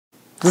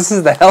This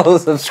is the Hello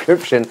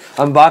Subscription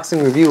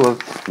unboxing review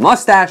of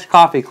Moustache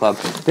Coffee Club.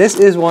 This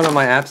is one of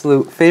my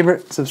absolute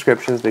favorite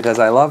subscriptions because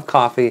I love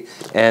coffee,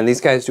 and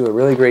these guys do a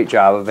really great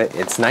job of it.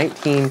 It's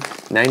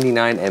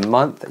 $19.99 a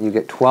month. You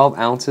get 12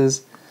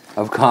 ounces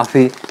of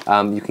coffee.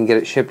 You can get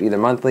it shipped either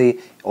monthly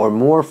or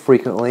more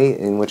frequently,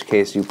 in which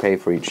case you pay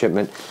for each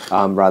shipment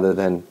rather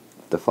than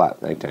the flat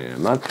 $19.99 a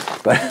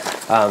month.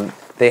 But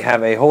they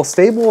have a whole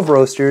stable of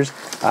roasters.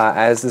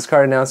 As this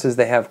card announces,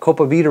 they have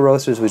Copa Vita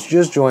Roasters, which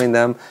just joined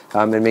them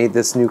and made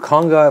this new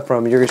conga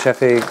from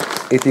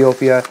Yirgacheffe,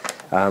 Ethiopia.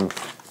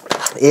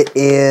 It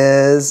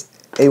is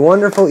a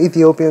wonderful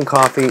Ethiopian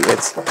coffee.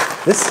 This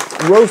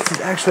roast is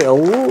actually a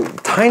little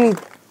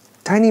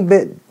tiny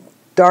bit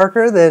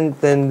darker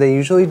than they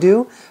usually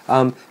do.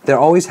 They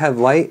always have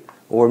light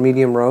or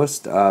medium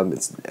roast.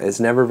 It's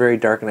never very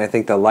dark, and I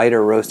think the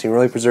lighter roasting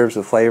really preserves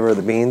the flavor of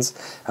the beans.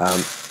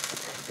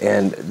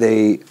 And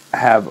they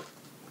have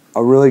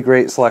a really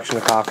great selection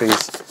of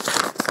coffees,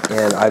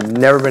 and I've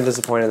never been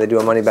disappointed. They do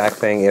a money-back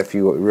thing if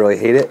you really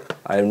hate it.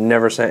 I've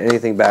never sent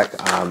anything back.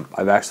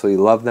 I've actually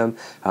loved them.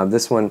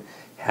 This one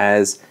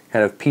has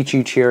kind of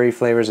peachy cherry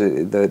flavors.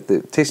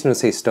 The tasting notes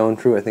say stone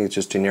fruit. I think it's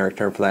just a generic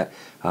term for that.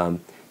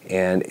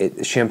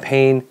 And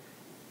champagne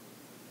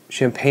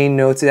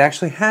notes. It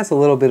actually has a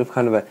little bit of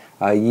kind of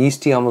a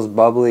yeasty, almost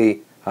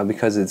bubbly,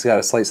 because it's got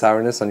a slight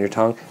sourness on your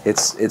tongue.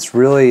 It's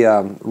really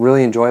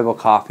really enjoyable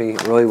coffee,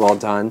 really well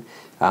done.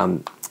 I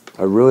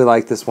really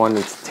like this one.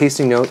 It's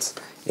tasting notes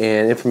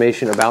and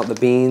information about the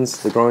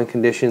beans, the growing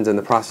conditions, and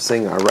the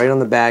processing are right on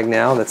the bag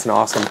now. That's an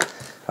awesome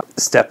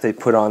step they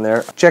put on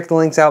there. Check the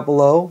links out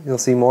below. You'll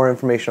see more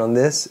information on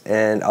this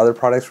and other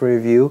products we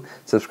review.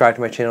 Subscribe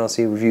to my channel to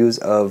see reviews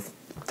of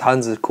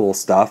tons of cool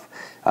stuff.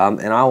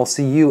 And I will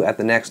see you at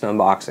the next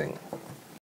unboxing.